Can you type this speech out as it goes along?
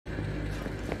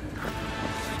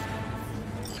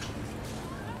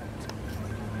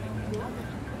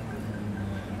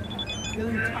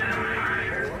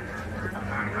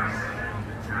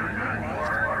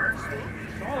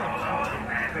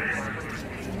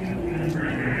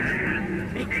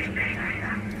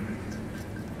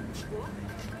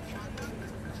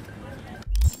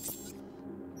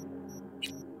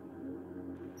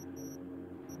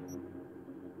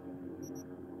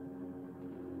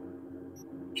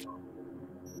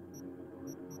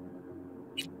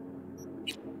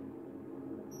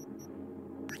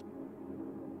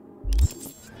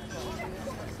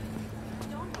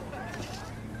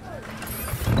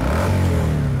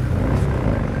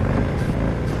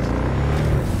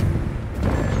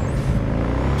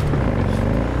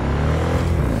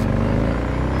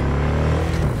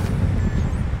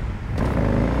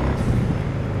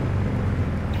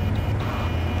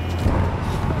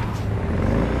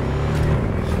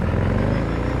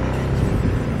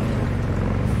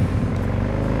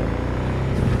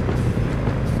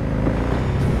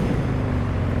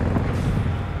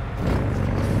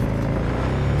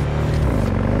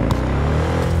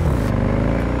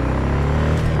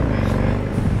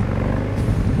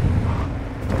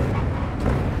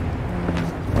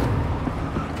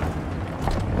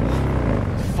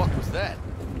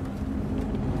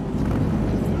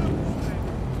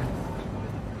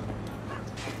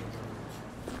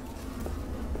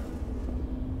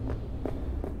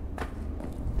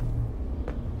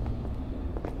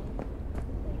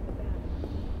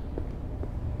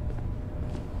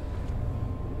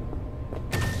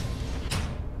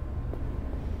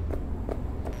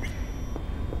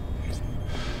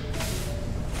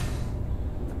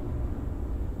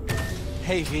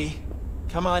Hey, V.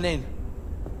 Come on in.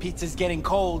 Pizza's getting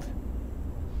cold.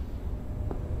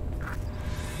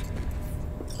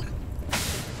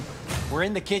 We're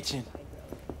in the kitchen.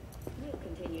 We'll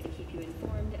continue to keep you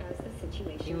informed as the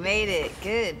situation... You made it.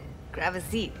 Good. Grab a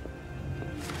seat.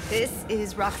 This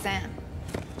is Roxanne.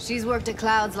 She's worked at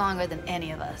Clouds longer than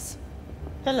any of us.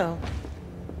 Hello.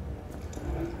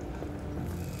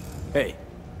 Hey,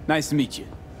 nice to meet you.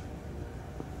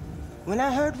 When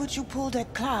I heard what you pulled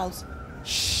at Clouds,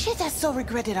 shit, I so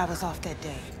regretted I was off that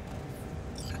day.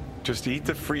 Just eat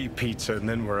the free pizza and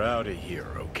then we're out of here,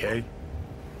 okay?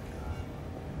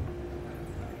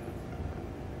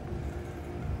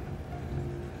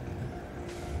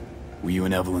 Were you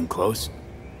and Evelyn close?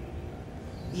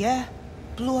 Yeah,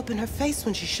 blew up in her face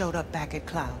when she showed up back at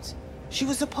Clouds. She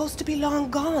was supposed to be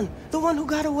long gone, the one who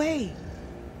got away.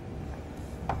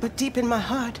 But deep in my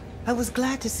heart, I was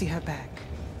glad to see her back.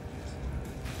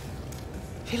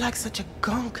 Feel like such a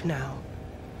gunk now.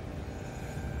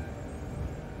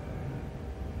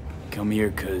 Come here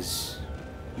 'cause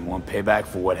you want payback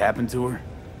for what happened to her?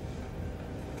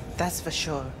 That's for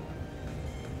sure.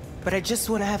 But I just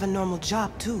want to have a normal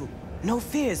job too. No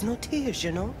fears, no tears,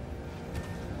 you know?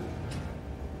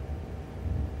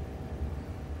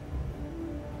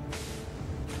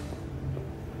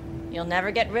 You'll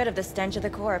never get rid of the stench of the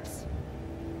corpse.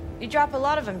 You drop a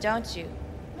lot of them, don't you?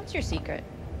 What's your secret?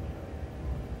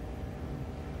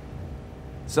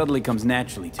 Suddenly comes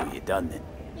naturally to you, doesn't it?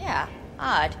 Yeah,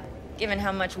 odd, given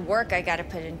how much work I gotta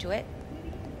put into it.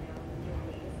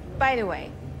 By the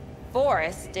way,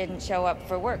 Forrest didn't show up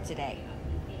for work today.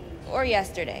 Or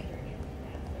yesterday.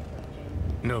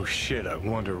 No shit, I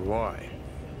wonder why.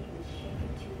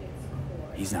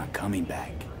 He's not coming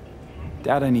back.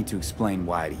 Doubt I need to explain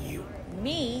why to you.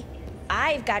 Me?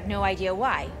 I've got no idea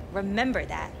why. Remember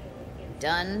that.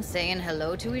 Done saying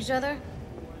hello to each other?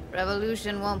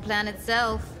 Revolution won't plan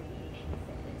itself.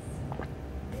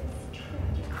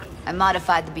 I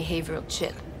modified the behavioral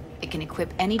chip. It can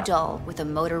equip any doll with a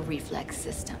motor reflex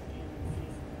system.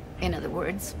 In other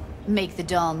words, make the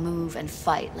doll move and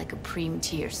fight like a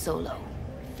Prime-tier solo.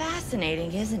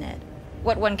 Fascinating, isn't it?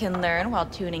 What one can learn while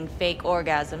tuning fake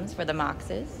orgasms for the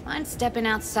Moxes. Mind stepping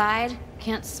outside?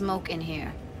 Can't smoke in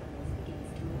here.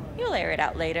 You'll air it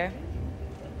out later.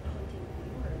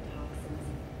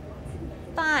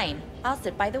 Fine, I'll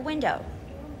sit by the window.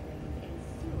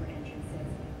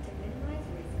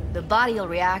 The body'll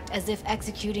react as if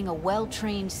executing a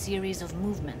well-trained series of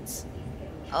movements.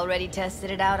 Already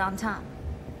tested it out on Tom.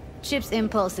 Chip's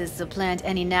impulses supplant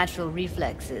any natural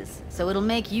reflexes, so it'll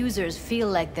make users feel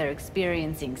like they're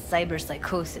experiencing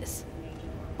cyberpsychosis.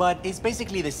 But it's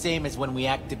basically the same as when we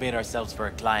activate ourselves for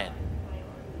a client.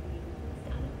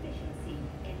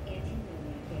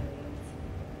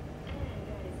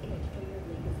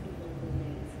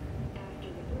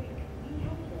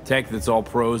 Tech that's all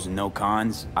pros and no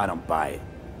cons, I don't buy it.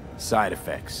 Side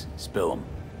effects, spill them.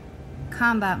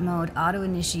 Combat mode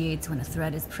auto-initiates when a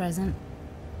threat is present,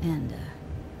 and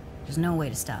there's no way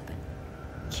to stop it.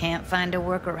 Can't find a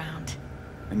workaround.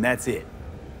 And that's it.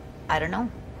 I don't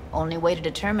know. Only way to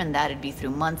determine that'd be through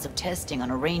months of testing on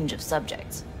a range of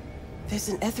subjects. There's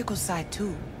an ethical side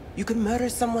too. You can murder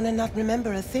someone and not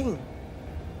remember a thing.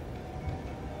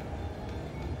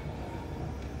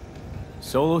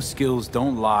 Solo skills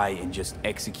don't lie in just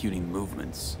executing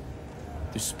movements.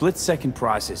 There's split-second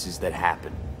processes that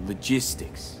happen.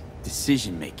 Logistics,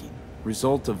 decision-making,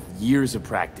 result of years of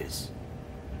practice.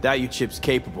 Doubt your chip's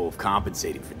capable of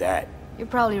compensating for that. You're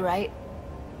probably right.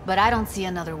 But I don't see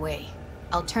another way.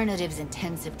 Alternative's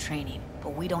intensive training,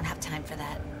 but we don't have time for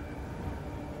that.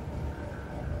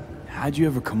 How'd you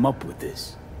ever come up with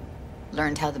this?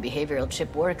 Learned how the behavioral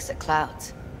chip works at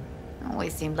Clouds.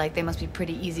 Always seemed like they must be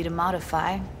pretty easy to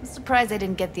modify. I'm surprised I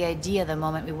didn't get the idea the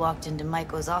moment we walked into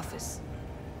Maiko's office.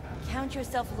 Count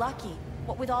yourself lucky.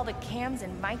 What with all the cams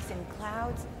and mics and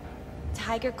clouds?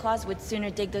 Tiger Claws would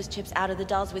sooner dig those chips out of the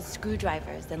dolls with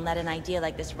screwdrivers than let an idea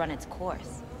like this run its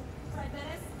course.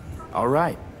 All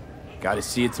right. Gotta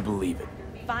see it to believe it.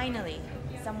 Finally,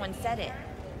 someone said it.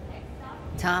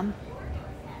 Tom?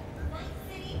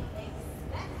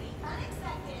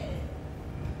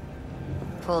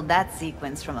 Pulled that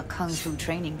sequence from a kung fu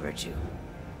training virtue.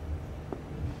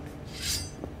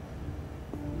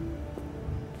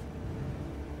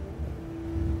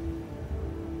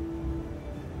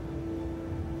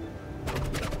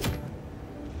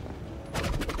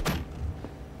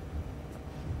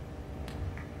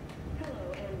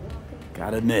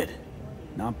 Gotta admit,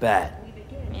 not bad.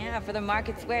 Yeah, for the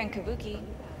Market Square in Kabuki.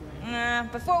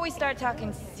 Before we start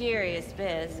talking serious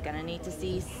biz, gonna need to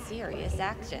see serious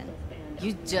action.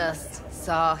 You just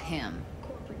saw him.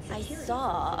 I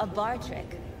saw a bar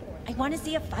trick. I want to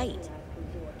see a fight.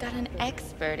 Got an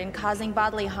expert in causing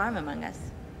bodily harm among us.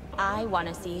 I want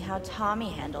to see how Tommy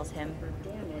handles him.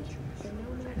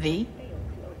 V?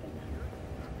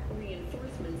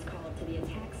 Reinforcements called to the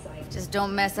attack site Just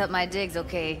don't mess up my digs,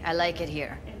 okay? I like it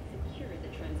here. and secure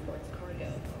the transport's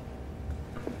cargo.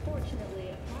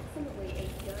 Unfortunately, approximately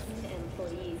 8 dozen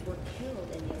employees were killed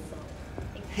in the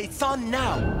assault. It's on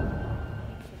now!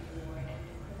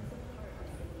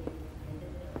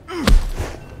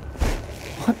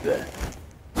 What the?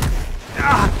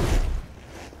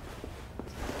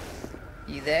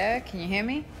 You there? Can you hear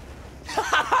me?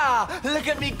 Look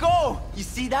at me go! You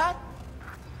see that?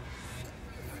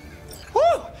 Woo!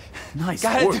 Nice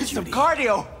Gotta work, do some Judy.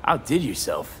 cardio! Outdid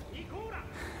yourself.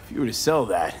 If you were to sell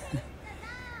that,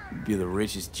 you'd be the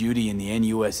richest Judy in the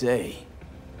NUSA.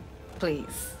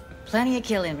 Please. Plenty of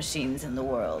killing machines in the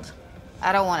world.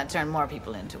 I don't want to turn more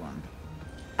people into them.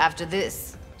 After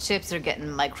this, chips are getting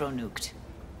micro-nuked.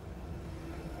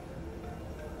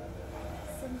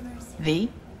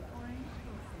 V?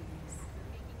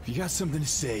 If you got something to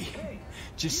say,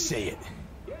 just say it.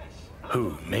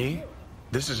 Who, me?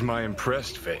 This is my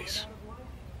impressed face.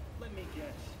 Let me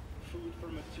guess. Food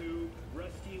from a tube,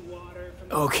 rusty water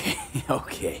from Okay,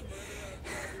 okay.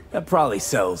 That probably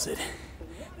sells it.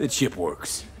 The chip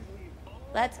works.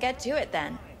 Let's get to it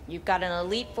then. You've got an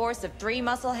elite force of 3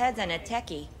 muscleheads and a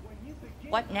techie.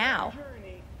 What now?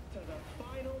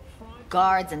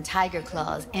 Guards and tiger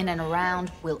claws in and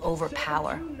around will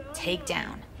overpower, take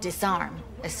down, disarm,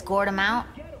 escort them out.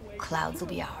 Clouds will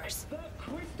be ours.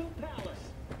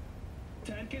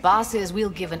 Bosses, we'll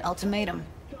give an ultimatum.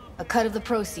 A cut of the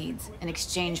proceeds in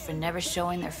exchange for never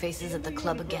showing their faces at the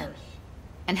club again.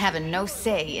 And having no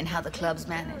say in how the club's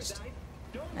managed.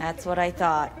 That's what I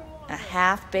thought. A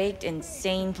half-baked,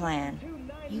 insane plan.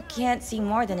 You can't see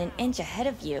more than an inch ahead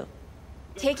of you.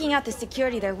 Taking out the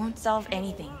security there won't solve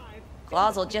anything.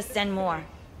 Claws will just send more.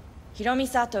 Hiromi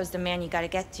Sato's the man you gotta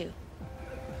get to.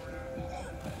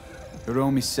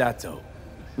 Hiromi Sato.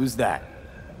 Who's that?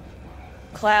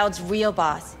 Cloud's real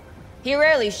boss. He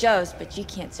rarely shows, but you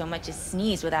can't so much as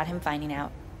sneeze without him finding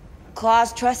out.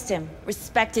 Claws trust him,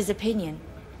 respect his opinion.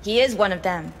 He is one of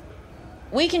them.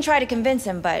 We can try to convince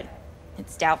him, but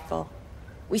it's doubtful.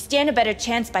 We stand a better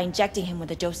chance by injecting him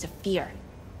with a dose of fear.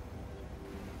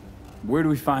 Where do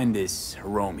we find this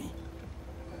Hiromi?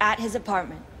 At his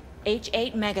apartment.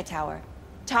 H8 Mega Tower.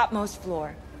 Topmost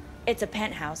floor. It's a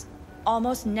penthouse.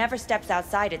 Almost never steps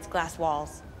outside its glass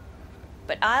walls.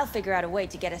 But I'll figure out a way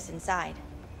to get us inside.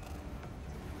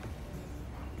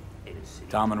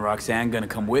 Tom and Roxanne gonna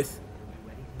come with?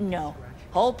 No.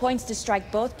 Whole point's to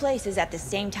strike both places at the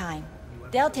same time.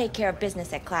 They'll take care of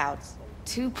business at Clouds.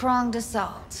 Two-pronged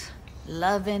assault.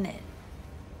 Loving it.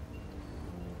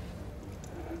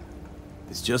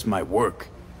 This just might work.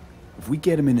 If we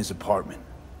get him in his apartment,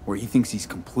 where he thinks he's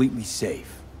completely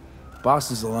safe,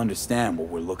 bosses will understand what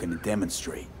we're looking to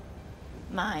demonstrate.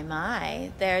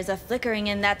 My, there's a flickering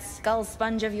in that skull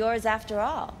sponge of yours after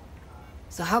all.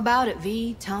 So how about it,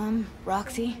 V, Tom,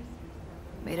 Roxy?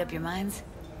 Made up your minds?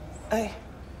 I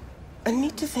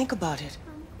need to think about it.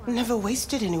 Never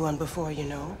wasted anyone before, you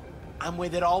know. I'm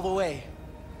with it all the way.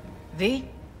 V?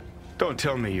 Don't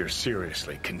tell me you're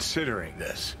seriously considering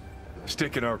this.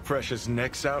 Sticking our precious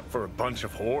necks out for a bunch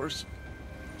of whores?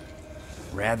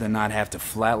 Rather not have to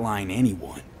flatline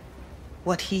anyone.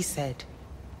 What he said.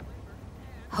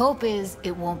 Hope is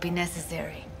it won't be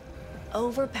necessary.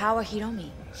 Overpower Hiromi.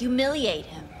 Humiliate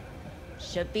him.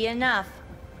 Should be enough.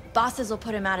 Bosses will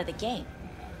put him out of the game.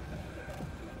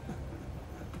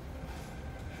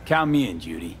 Count me in,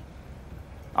 Judy.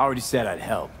 I already said I'd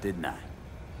help, didn't I?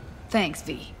 Thanks,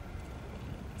 V.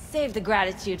 Save the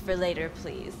gratitude for later,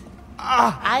 please.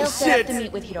 Ah, I'll shit. set up the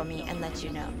meet with Hiromi and let you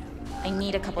know. I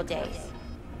need a couple days.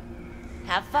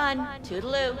 Have fun.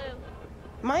 Toodaloo.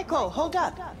 Michael, hold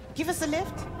up. Give us a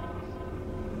lift.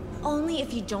 Only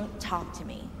if you don't talk to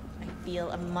me. I feel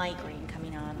a migraine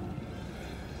coming on.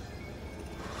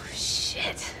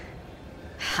 Shit.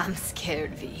 I'm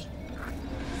scared, V.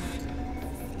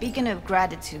 Speaking of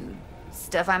gratitude,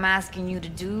 stuff I'm asking you to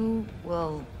do,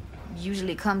 well,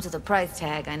 usually comes with a price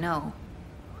tag, I know.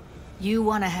 You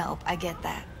want to help, I get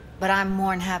that. But I'm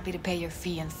more than happy to pay your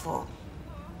fee in full.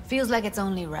 Feels like it's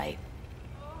only right.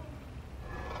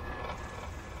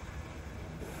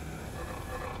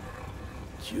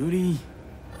 Judy?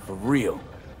 For real?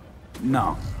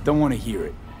 No, don't want to hear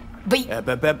it.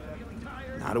 But...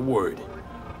 Not a word.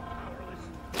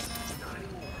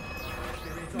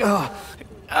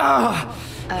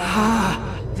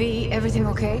 V, everything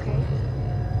okay?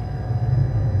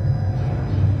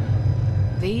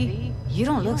 V, you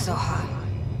don't look so hot.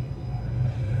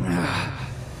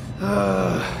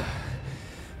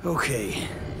 Okay.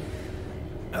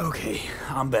 Okay,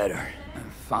 I'm better.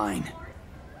 I'm fine.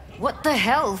 What the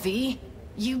hell, V?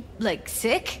 You, like,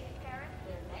 sick?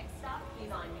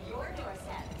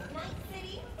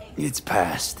 It's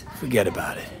past. Forget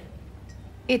about it.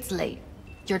 It's late.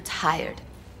 You're tired.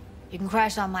 You can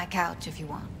crash on my couch if you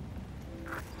want.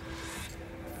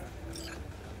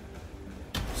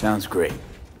 Sounds great.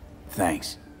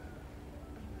 Thanks.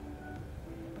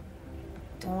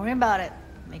 Don't worry about it.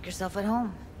 Make yourself at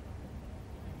home.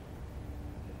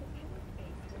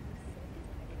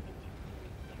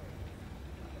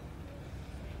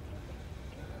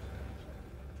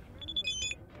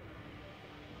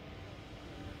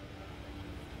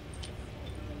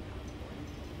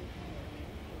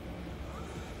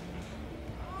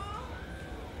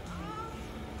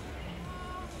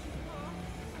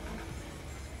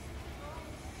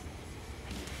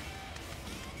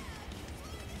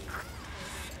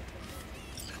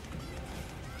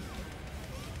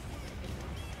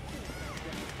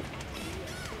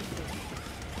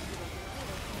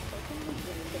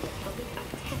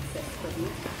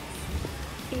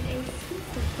 In a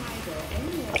swift reprisal,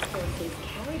 NUS forces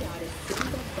carried out a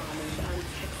series of bombings on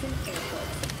Texan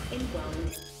airports in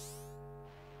Wellington.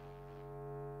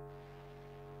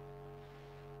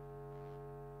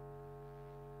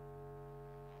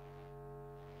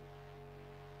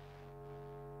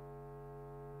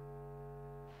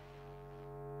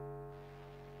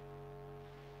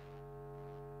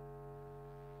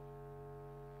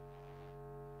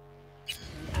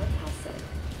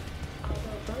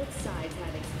 Both sides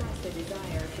have expressed a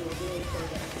desire to avoid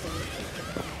further escalation.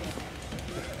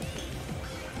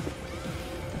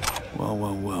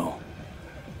 Well.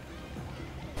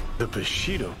 The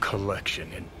Bushido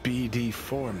collection in BD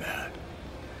format.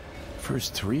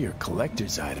 First three are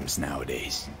collector's items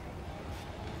nowadays.